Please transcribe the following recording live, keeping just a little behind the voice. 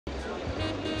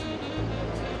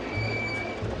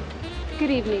Good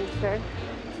evening, sir.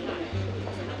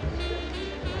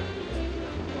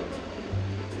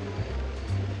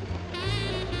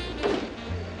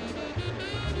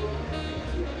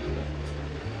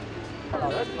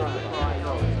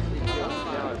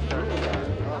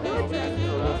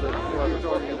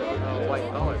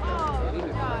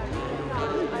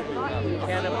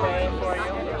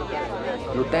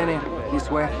 Lieutenant, this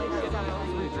way.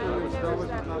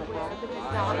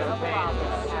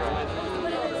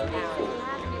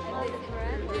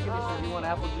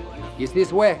 It's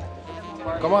this way.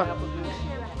 Come on.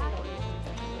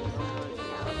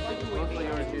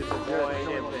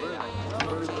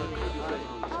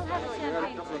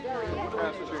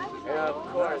 Yeah, of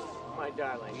course, my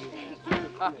darling.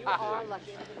 I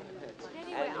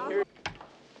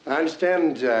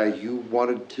understand you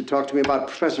wanted to talk to me about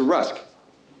Professor Rusk.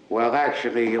 Well,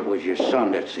 actually, it was your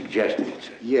son that suggested it,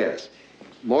 sir. Yes.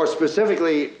 More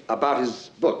specifically, about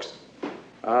his books.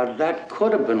 That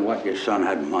could have been what your son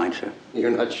had in mind, sir. You're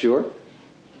not sure?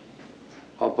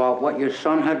 About what your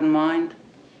son had in mind?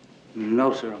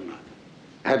 No, sir, I'm not.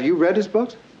 Have you read his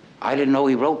books? I didn't know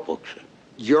he wrote books, sir.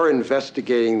 You're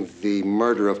investigating the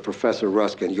murder of Professor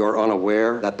Rusk, and you're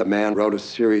unaware that the man wrote a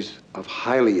series of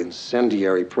highly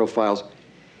incendiary profiles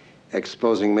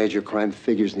exposing major crime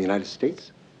figures in the United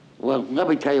States? Well, let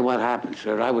me tell you what happened,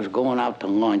 sir. I was going out to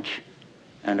lunch,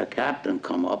 and the captain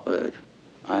come up,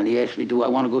 and he asked me, do I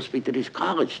want to go speak to these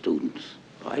college students?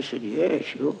 I said, yeah,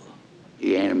 sure.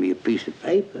 He handed me a piece of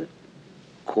paper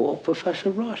called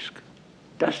Professor Rusk.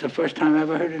 That's the first time I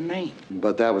ever heard his name.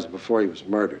 But that was before he was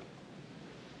murdered.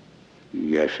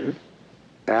 Yes, sir.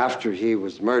 After he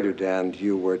was murdered and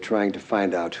you were trying to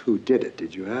find out who did it,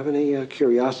 did you have any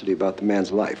curiosity about the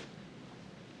man's life?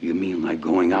 You mean like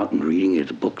going out and reading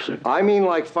his books, sir? I mean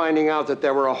like finding out that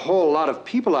there were a whole lot of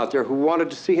people out there who wanted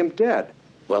to see him dead.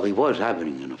 Well, he was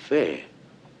having an affair.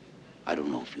 I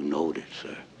don't know if you know this,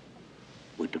 sir.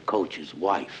 With the coach's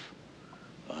wife.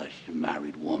 She's a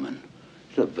married woman.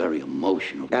 It's a very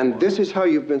emotional... And this is how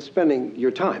you've been spending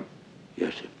your time?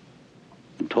 Yes, sir.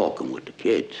 And talking with the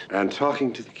kids. And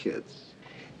talking to the kids.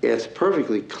 It's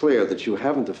perfectly clear that you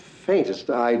haven't the faintest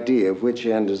idea of which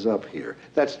end is up here.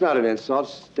 That's not an insult,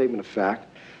 it's a statement of fact.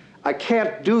 I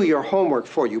can't do your homework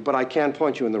for you, but I can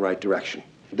point you in the right direction.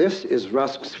 This is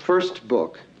Rusk's first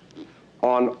book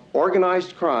on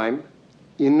organized crime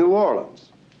in New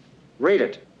Orleans. Read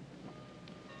it.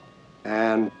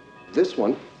 And this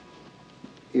one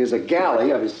is a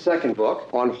galley of his second book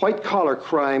on white-collar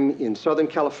crime in Southern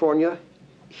California.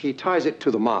 He ties it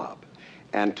to the mob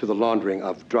and to the laundering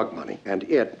of drug money, and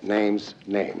it names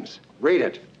names. Read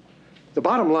it. The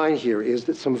bottom line here is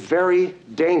that some very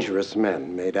dangerous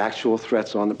men made actual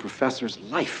threats on the professor's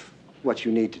life. What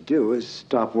you need to do is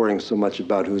stop worrying so much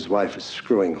about whose wife is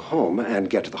screwing home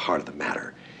and get to the heart of the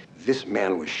matter. This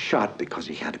man was shot because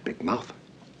he had a big mouth.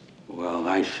 Well,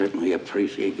 I certainly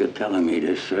appreciate you telling me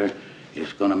this, sir.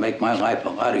 It's going to make my life a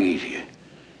lot easier.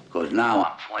 Because now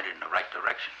I'm pointed in the right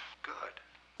direction. Good.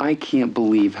 I can't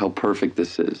believe how perfect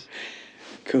this is.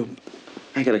 Coop,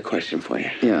 I got a question for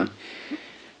you. Yeah.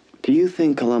 Do you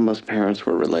think Columbo's parents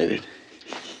were related?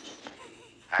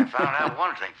 I found out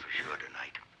one thing for sure tonight.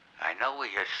 I know where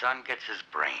your son gets his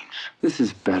brains. This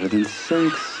is better than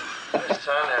sex. My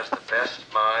son has the best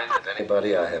mind of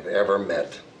anybody I have ever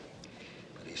met.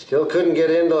 But he still couldn't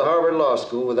get into Harvard Law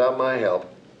School without my help.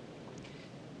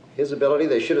 His ability,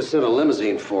 they should have sent a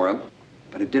limousine for him.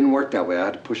 But it didn't work that way. I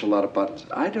had to push a lot of buttons.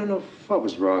 I don't know what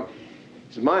was wrong.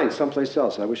 His mind's someplace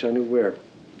else. I wish I knew where.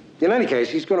 In any case,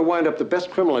 he's going to wind up the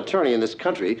best criminal attorney in this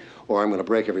country, or I'm going to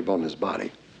break every bone in his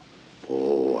body.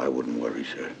 Oh, I wouldn't worry,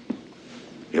 sir.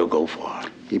 He'll go far.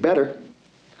 He better.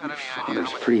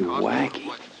 Father's pretty wacky.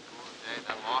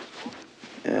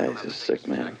 Yeah, he's a sick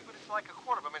man. It's like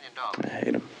 $250,000. I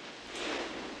hate him.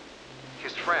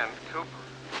 His friend, Cooper,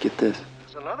 Get this.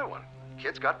 is another one.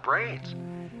 Kid's got brains.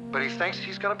 But he thinks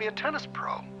he's going to be a tennis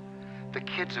pro. The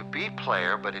kid's a B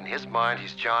player, but in his mind,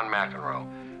 he's John McEnroe.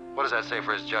 What does that say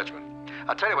for his judgment?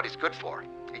 I'll tell you what he's good for.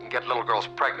 He can get little girls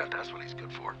pregnant. That's what he's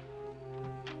good for.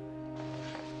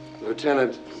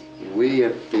 Lieutenant, we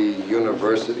at the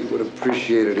university would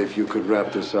appreciate it if you could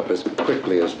wrap this up as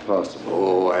quickly as possible.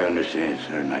 Oh, I understand,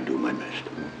 sir, and I do my best.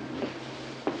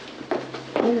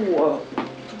 Oh,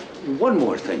 one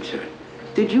more thing, sir.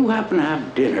 Did you happen to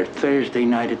have dinner Thursday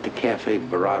night at the Cafe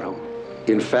Barado?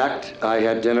 In fact, I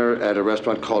had dinner at a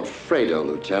restaurant called Fredo,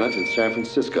 Lieutenant, in San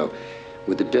Francisco,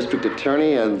 with the district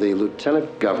attorney and the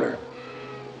lieutenant governor.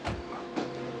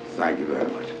 Thank you very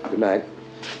much. Good night.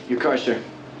 Your car, sir.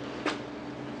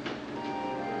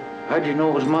 How'd you know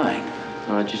it was mine?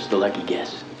 Just a lucky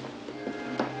guess.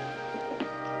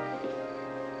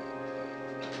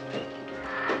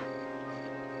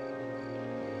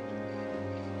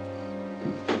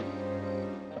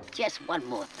 Just one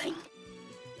more thing.